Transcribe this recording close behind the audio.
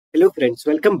Hello friends,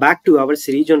 welcome back to our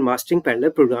series on mastering parallel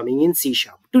programming in C#.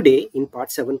 Today in part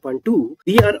 7.2,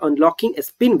 we are unlocking a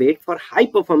SpinWait for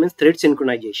high-performance thread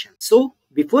synchronization. So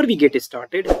before we get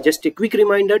started, just a quick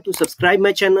reminder to subscribe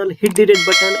my channel, hit the red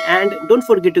button and don't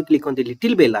forget to click on the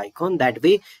little bell icon. That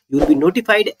way you'll be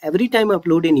notified every time I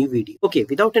upload a new video. Okay,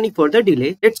 without any further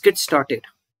delay, let's get started.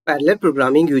 Parallel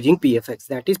programming using PFX,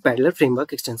 that is Parallel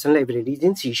Framework Extension Libraries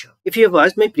in C#. If you have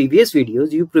watched my previous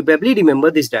videos, you probably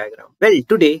remember this diagram. Well,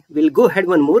 today we'll go ahead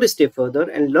one more step further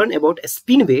and learn about a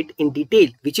SpinWait in detail,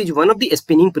 which is one of the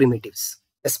spinning primitives.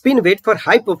 A SpinWait for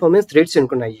high-performance thread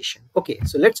synchronization. Okay,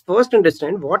 so let's first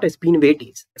understand what a SpinWait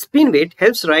is. A SpinWait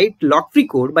helps write lock-free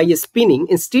code by spinning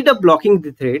instead of blocking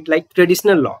the thread like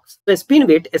traditional locks. So a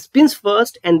SpinWait spins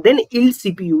first and then yields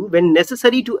CPU when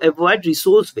necessary to avoid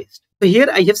resource waste. So here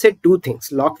I have said two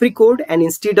things, lock-free code and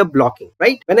instead of blocking,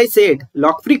 right? When I said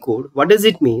lock-free code, what does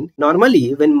it mean?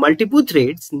 Normally, when multiple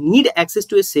threads need access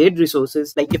to a shared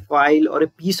resources like a file or a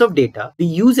piece of data, we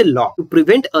use a lock to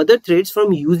prevent other threads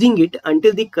from using it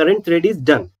until the current thread is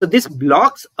done. So this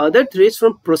blocks other threads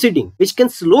from proceeding, which can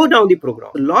slow down the program.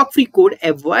 So lock-free code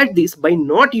avoids this by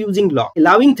not using lock,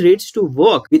 allowing threads to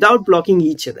work without blocking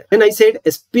each other. When I said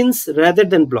spins rather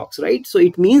than blocks, right? So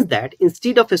it means that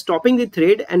instead of stopping the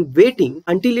thread and waiting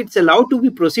until it's allowed to be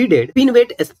proceeded,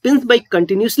 SpinWait spins by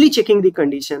continuously checking the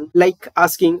condition, like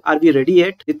asking, are we ready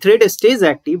yet? The thread stays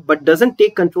active but doesn't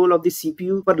take control of the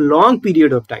CPU for a long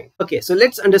period of time. Okay, so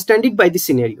let's understand it by this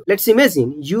scenario. Let's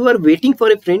imagine you are waiting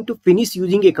for a friend to finish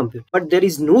using a computer, but there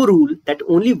is no rule that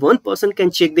only one person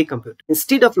can check the computer.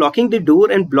 Instead of locking the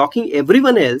door and blocking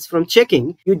everyone else from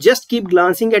checking, you just keep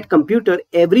glancing at computer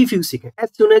every few seconds.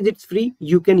 As soon as it's free,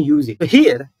 you can use it. So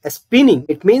here, spinning,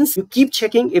 it means you keep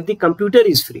checking if the computer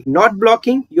is free. Not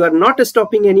blocking, you are not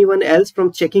stopping anyone else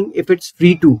from checking if it's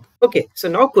free too. Okay, so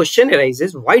now question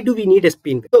arises, why do we need a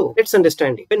SpinWait? So let's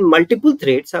understand it. When multiple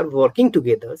threads are working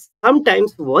together,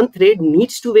 sometimes one thread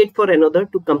needs to wait for another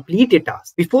to complete a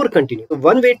task before continuing. So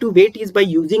one way to wait is by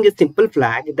using a simple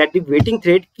flag that the waiting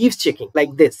thread keeps checking,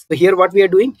 like this. So here what we are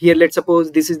doing, here let's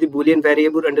suppose this is the boolean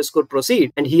variable underscore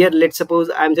proceed, and here let's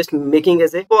suppose I'm just making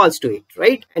as a false to it,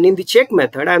 right? And in the check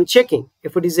method, I'm checking.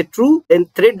 If it is a true, then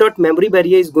thread.memory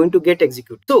barrier is going to get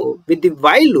executed. So with the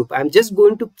while loop, I'm just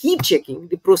going to keep checking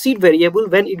the proceed variable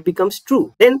when it becomes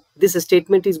true. Then this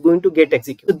statement is going to get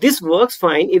executed. So this works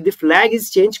fine if the flag is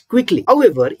changed quickly.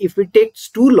 However, if it takes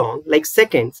too long, like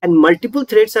seconds, and multiple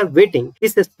threads are waiting,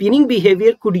 this spinning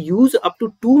behavior could use up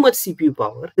to too much CPU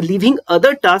power, leaving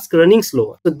other tasks running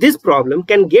slower. So this problem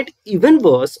can get even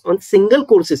worse on single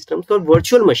core systems or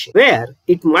virtual machines, where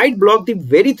it might block the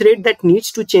very thread that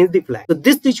needs to change the flag. So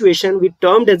this situation we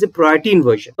termed as a priority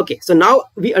inversion. Okay, so now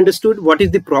we understood what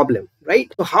is the problem,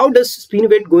 right? So how does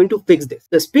SpinWait going to fix this?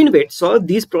 The SpinWait solves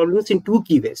these problems in two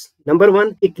key ways. Number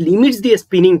one, it limits the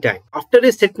spinning time. After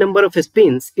a set number of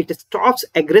spins, it stops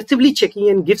aggressively checking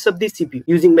and gives up the CPU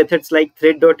using methods like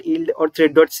thread.yield or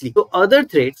thread.sleep. So other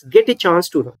threads get a chance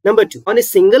to run. Number two, on a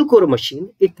single core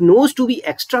machine, it knows to be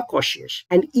extra cautious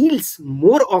and yields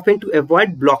more often to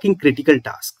avoid blocking critical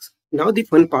tasks. Now the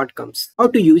fun part comes. How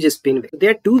to use a SpinWait.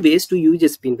 There are two ways to use a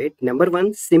SpinWait. Number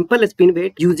one, simple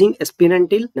SpinWait using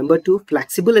SpinUntil. Number two,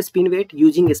 flexible SpinWait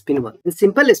using SpinOnce. In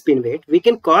simple SpinWait, we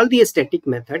can call the static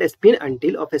method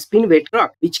SpinUntil of a SpinWait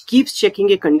struct, which keeps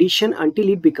checking a condition until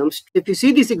it becomes true. If you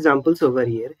see these examples over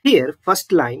here,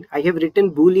 first line, I have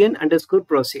written boolean underscore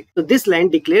proceed. So this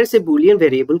line declares a boolean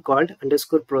variable called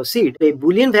underscore proceed. A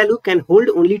boolean value can hold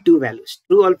only two values,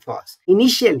 true or false.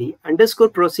 Initially, underscore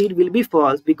proceed will be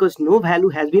false because no value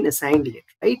has been assigned yet,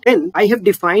 right? Then I have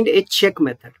defined a check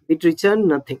method which returns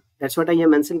nothing. That's what I have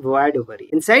mentioned void over here.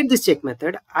 Inside this check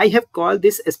method, I have called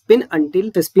this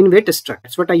SpinUntil the SpinWait struct.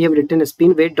 That's what I have written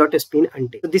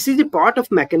SpinWait.SpinUntil. So this is a part of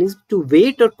mechanism to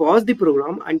wait or pause the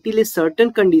program until a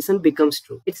certain condition becomes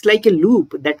true. It's like a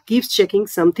loop that keeps checking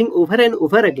something over and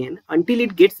over again until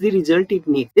it gets the result it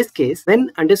needs. In this case, when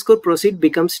underscore proceed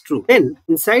becomes true. Then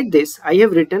inside this, I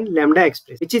have written lambda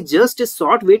express, which is just a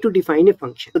short way to define a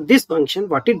function. So this function,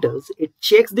 what it does, it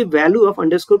checks the value of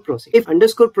underscore proceed. If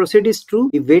underscore proceed is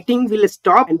true, the waiting will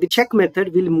stop and the check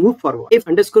method will move forward. If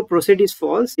underscore proceed is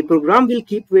false, the program will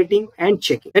keep waiting and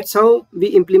checking. That's how we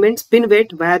implement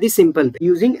SpinWait via the simple way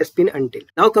using SpinUntil.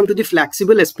 Now come to the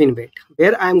flexible SpinWait,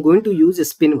 where I am going to use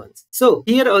SpinOnce. So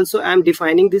here also I am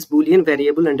defining this boolean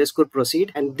variable underscore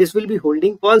proceed, and this will be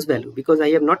holding false value because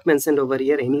I have not mentioned over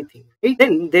here anything. Right?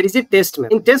 Then there is a test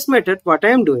method. In test method, what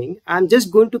I am doing, I am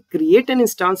just going to create an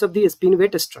instance of the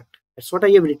SpinWait struct. That's what I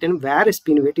have written, where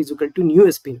SpinWait is equal to new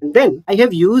SpinWait. And then I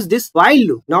have used this while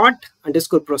loop, not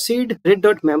underscore proceed,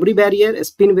 thread.memory barrier,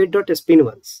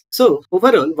 SpinWait.SpinOnce. So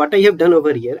overall, what I have done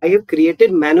over here, I have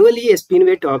created manually a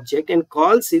SpinWait object and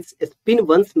calls its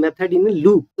SpinOnce method in a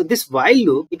loop. So this while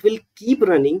loop, it will keep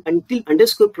running until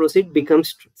underscore proceed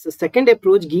becomes true. So second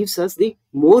approach gives us the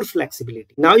more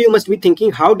flexibility. Now you must be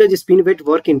thinking, how does SpinWait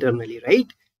work internally, right?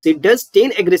 So it does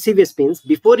 10 aggressive spins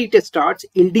before it starts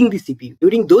yielding the CPU.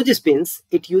 During those spins,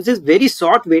 it uses very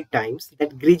short wait times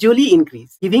that gradually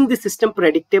increase, giving the system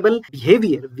predictable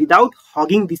behavior without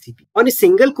hogging the CPU. On a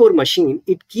single core machine,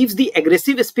 it keeps the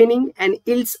aggressive spinning and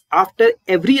yields after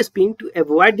every spin to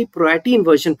avoid the priority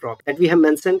inversion problem that we have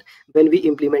mentioned when we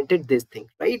implemented this thing,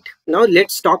 right? Now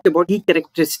let's talk about key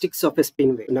characteristics of a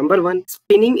SpinWait. Number one,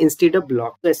 spinning instead of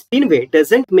block. The SpinWait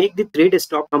doesn't make the thread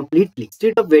stop completely.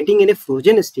 Instead of waiting in a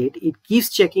frozen state, it keeps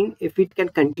checking if it can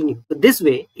continue. So this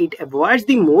way, it avoids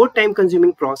the more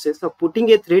time-consuming process of putting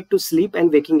a thread to sleep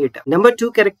and waking it up. Number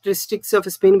two characteristics of a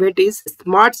SpinWait is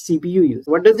smart CPU use.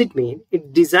 What does it mean? It's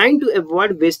designed to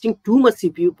avoid wasting too much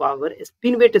CPU power. A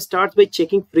SpinWait starts by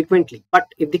checking frequently, but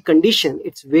if the condition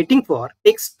it's waiting for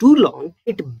takes too long,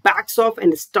 it backs off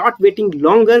and starts waiting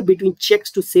longer between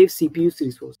checks to save CPU's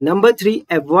resource. Number three,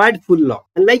 avoid full lock.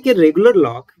 Unlike a regular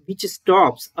lock, which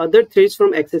stops other threads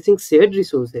from accessing shared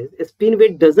resources, a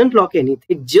SpinWait doesn't lock anything.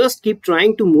 It just keeps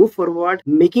trying to move forward,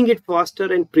 making it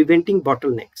faster and preventing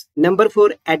bottlenecks. Number four,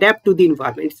 adapt to the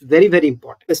environment. It's very, very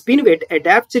important. The SpinWait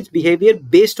adapts its behavior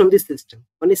based on the system.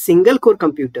 On a single core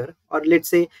computer, or let's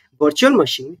say virtual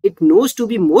machine, it knows to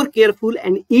be more careful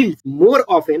and yields more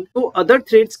often so other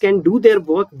threads can do their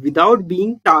work without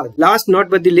being targeted. Last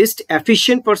not but the least,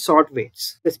 efficient for short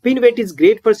waits. The SpinWait is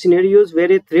great for scenarios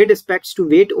where a thread expects to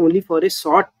wait only for a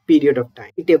short period of time.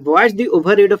 It avoids the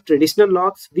overhead of traditional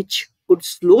locks, which could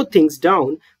slow things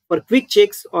down for quick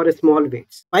checks or small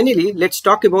waits. Finally, let's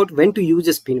talk about when to use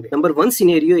a SpinWait. Number one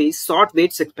scenario is short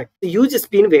waits expected. So use a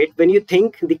SpinWait when you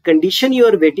think the condition you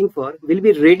are waiting for will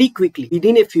be ready quickly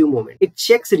within a few moments. It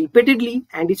checks repeatedly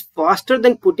and is faster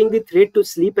than putting the thread to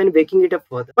sleep and waking it up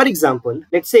further. For example,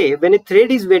 let's say when a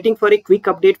thread is waiting for a quick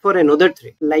update for another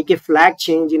thread, like a flag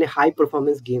change in a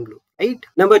high-performance game loop. Right?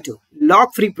 Number two,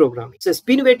 lock-free programming. So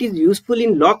SpinWait is useful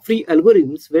in lock-free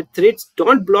algorithms where threads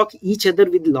don't block each other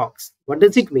with locks. What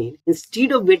does it mean?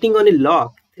 Instead of waiting on a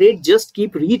lock, threads just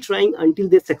keep retrying until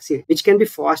they succeed, which can be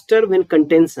faster when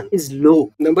contention is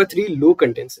low. Number three, low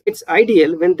contention. It's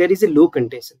ideal when there is a low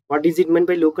contention. What does it mean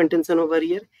by low contention over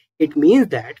here? It means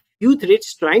that few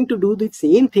threads trying to do the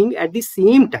same thing at the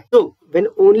same time. So when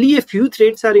only a few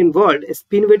threads are involved, a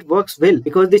SpinWait works well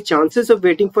because the chances of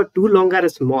waiting for too long are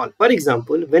small. For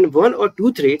example, when one or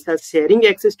two threads are sharing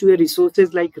access to a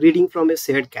resources like reading from a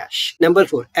shared cache. Number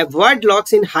four, avoid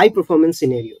locks in high performance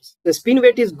scenarios. The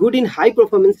SpinWait is good in high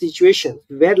performance situations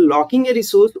where locking a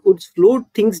resource would slow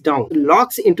things down.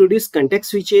 Locks introduce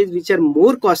context switches which are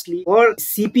more costly for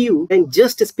CPU than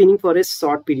just spinning for a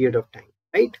short period of time.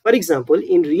 Right? For example,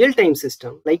 in real-time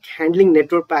system, like handling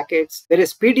network packets, where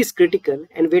speed is critical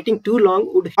and waiting too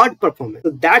long would hurt performance.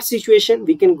 So that situation,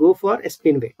 we can go for a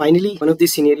SpinWait. Finally, one of the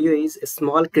scenario is a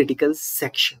small critical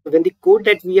section. When the code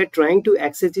that we are trying to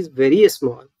access is very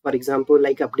small, for example,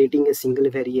 like updating a single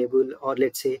variable or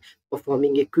let's say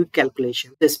performing a quick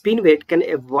calculation, the SpinWait can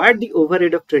avoid the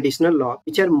overhead of traditional locks,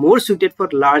 which are more suited for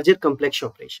larger complex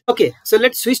operations. Okay, so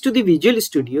let's switch to the Visual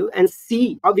Studio and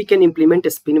see how we can implement a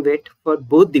SpinWait for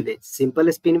both the ways, simple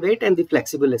SpinWait and the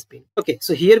flexible spin. Okay,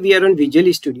 so here we are on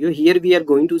Visual Studio. Here we are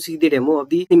going to see the demo of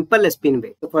the simple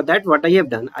SpinWait. So for that, what I have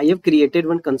done, I have created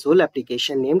one console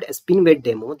application named SpinWait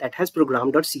demo that has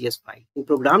program.cs file. In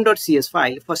program.cs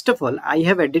file, first of all, I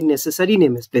have added necessary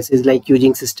namespaces like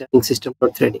using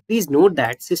system.threading. Please note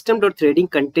that system.threading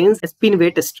contains a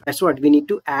SpinWait string. That's what we need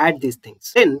to add these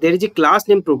things. Then there is a class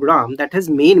named program that has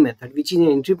main method, which is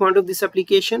an entry point of this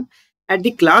application. At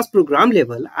the class program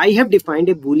level, I have defined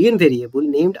a Boolean variable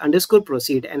named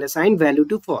 _proceed and assigned value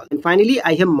to false. And finally,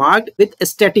 I have marked with a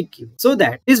static queue so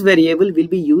that this variable will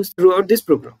be used throughout this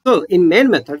program. So in main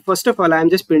method, first of all, I am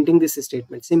just printing this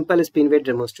statement, simple SpinWait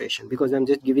demonstration, because I'm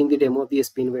just giving the demo of the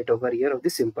SpinWait over here of the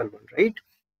simple one, right?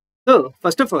 So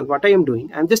first of all, what I am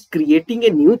doing, I'm just creating a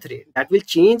new thread that will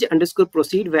change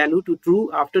 _proceed value to true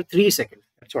after 3 seconds.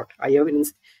 That's what I have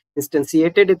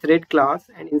instantiated a thread class,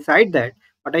 and inside that,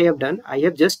 what I have done, I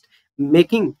have just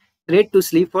making thread to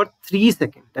sleep for 3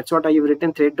 seconds. That's what I have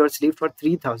written, thread.sleep for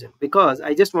 3000, because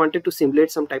I just wanted to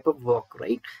simulate some type of work,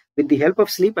 right? With the help of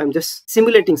sleep, I'm just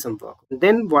simulating some work. And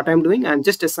then what I'm doing, I'm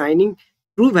just assigning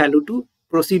true value to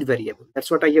proceed variable. That's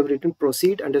what I have written.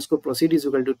 Proceed underscore proceed is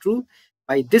equal to true.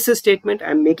 By this statement,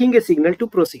 I'm making a signal to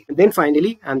proceed. And then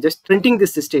finally, I'm just printing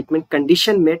this statement,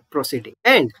 condition met proceeding.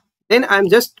 And then I'm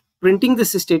just printing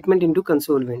this statement into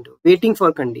console window, waiting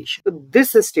for condition. So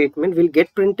this statement will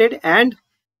get printed, and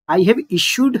I have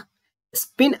issued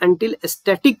SpinUntil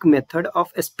static method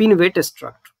of a SpinWait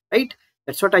struct, right?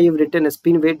 That's what I have written,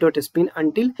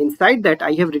 SpinWait.SpinUntil. Inside that,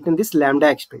 I have written this lambda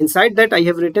expression. Inside that, I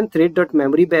have written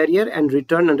thread.memory barrier and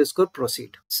return underscore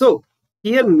proceed. So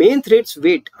here main threads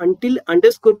wait until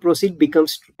underscore proceed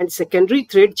becomes true, and secondary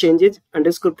thread changes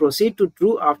underscore proceed to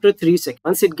true after 3 seconds.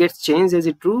 Once it gets changed as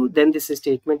a true, then this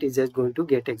statement is just going to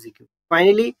get executed.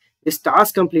 Finally, this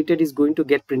task completed is going to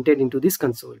get printed into this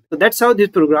console. So that's how this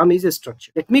program is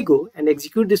structured. Let me go and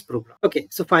execute this program. Okay,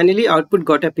 so finally output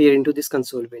got appear into this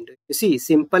console window. You see,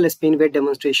 simple SpinWait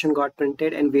demonstration got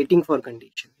printed and waiting for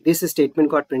condition. This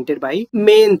statement got printed by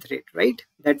main thread, right?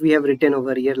 That we have written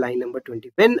over here, line number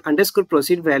 20. When underscore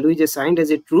proceed value is assigned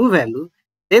as a true value,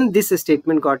 then this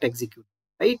statement got executed,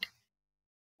 right?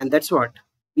 And that's what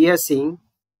we are seeing,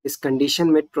 is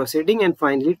condition met proceeding, and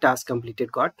finally task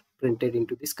completed got printed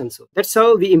into this console. That's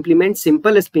how we implement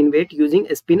simple SpinWait using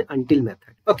SpinUntil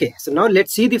method. Okay, so now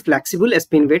let's see the flexible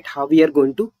SpinWait, how we are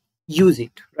going to use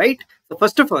it, right? So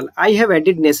first of all, I have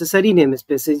added necessary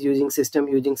namespaces using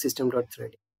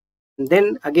system.threading. And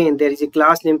then again, there is a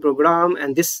class name program,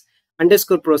 and this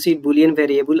underscore proceed boolean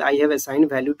variable, I have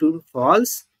assigned value to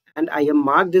false, and I have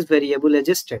marked this variable as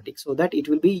a static so that it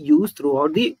will be used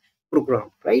throughout the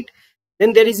program, right?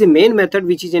 Then there is a main method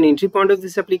which is an entry point of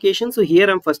this application. So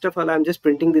here first of all, I'm just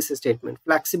printing this statement,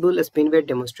 flexible SpinWait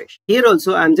demonstration. Here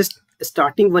also I'm just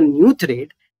starting one new thread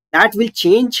that will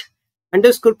change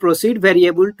underscore proceed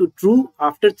variable to true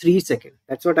after 3 seconds.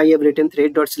 That's what I have written,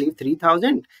 thread.sleep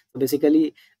 3000. So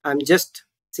basically I'm just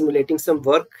simulating some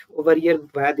work over here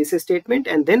via this statement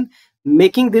and then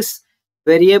making this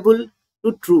variable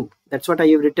to true. That's what I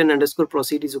have written, underscore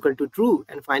proceed is equal to true.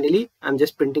 And finally, I'm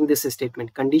just printing this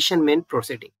statement, condition meant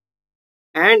proceeding.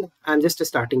 And I'm just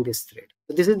starting this thread.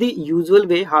 So this is the usual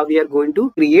way how we are going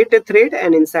to create a thread,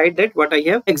 and inside that what I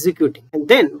have executing. And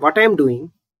then what I am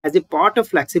doing, as a part of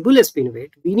flexible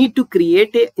SpinWait, we need to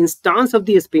create an instance of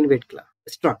the SpinWait class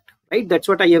struct, right? That's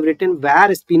what I have written, where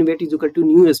SpinWait is equal to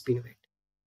new SpinWait.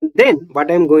 Then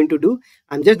what I'm going to do,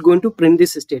 I'm just going to print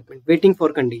this statement, waiting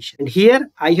for condition. And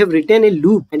here I have written a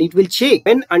loop, and it will check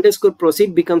when underscore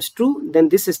proceed becomes true, then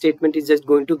this statement is just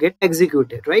going to get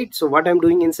executed, right? So what I'm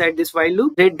doing inside this while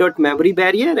loop, thread.memory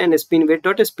barrier and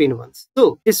SpinWait.SpinOnce.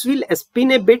 So this will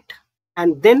spin a bit,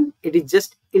 and then it is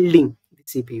just yielding the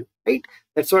CPU, right?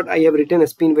 That's what I have written,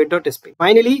 SpinWait.spin.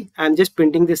 Finally, I'm just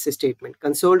printing this statement,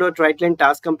 console.writeLine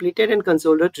task completed and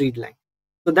console.readLine.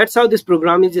 So that's how this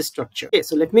program is structured. Okay,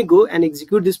 so let me go and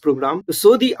execute this program to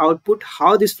show the output,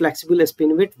 how this flexible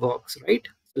SpinWait works, right?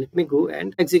 So let me go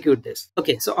and execute this.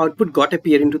 Okay, so output got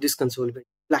appear into this console window.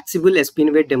 Flexible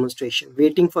SpinWait demonstration,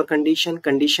 waiting for condition,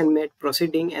 condition met,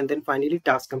 proceeding, and then finally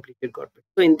task completed got printed.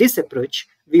 So in this approach,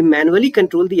 we manually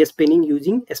control the spinning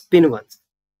using SpinOnce.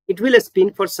 It will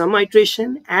spin for some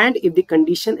iteration, and if the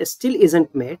condition still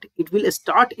isn't met, it will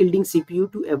start yielding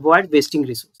CPU to avoid wasting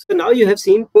resources. So now you have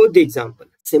seen both the example,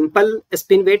 simple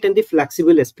SpinWait and the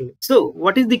flexible SpinWait. So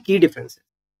what is the key differences?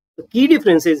 The key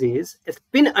differences is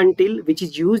SpinUntil, which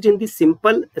is used in the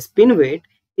simple SpinWait,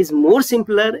 is more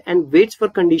simpler and waits for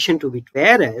condition to be true,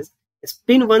 whereas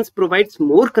SpinOnce provides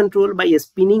more control by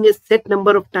spinning a set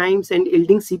number of times and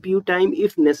yielding CPU time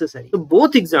if necessary. So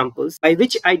both examples by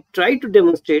which I try to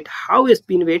demonstrate how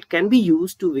SpinWait can be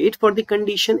used to wait for the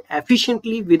condition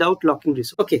efficiently without locking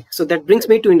resources. Okay, so that brings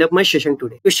me to end of my session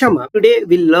today. To sum up, today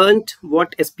we learned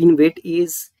what SpinWait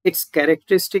is, its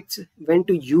characteristics, when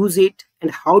to use it, and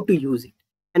how to use it.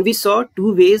 And we saw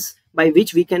 2 ways by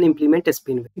which we can implement a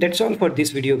SpinWait. That's all for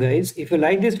this video, guys. If you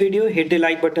like this video, hit the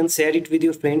like button, share it with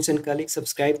your friends and colleagues,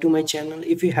 subscribe to my channel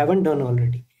if you haven't done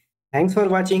already. Thanks for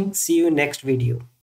watching. See you next video.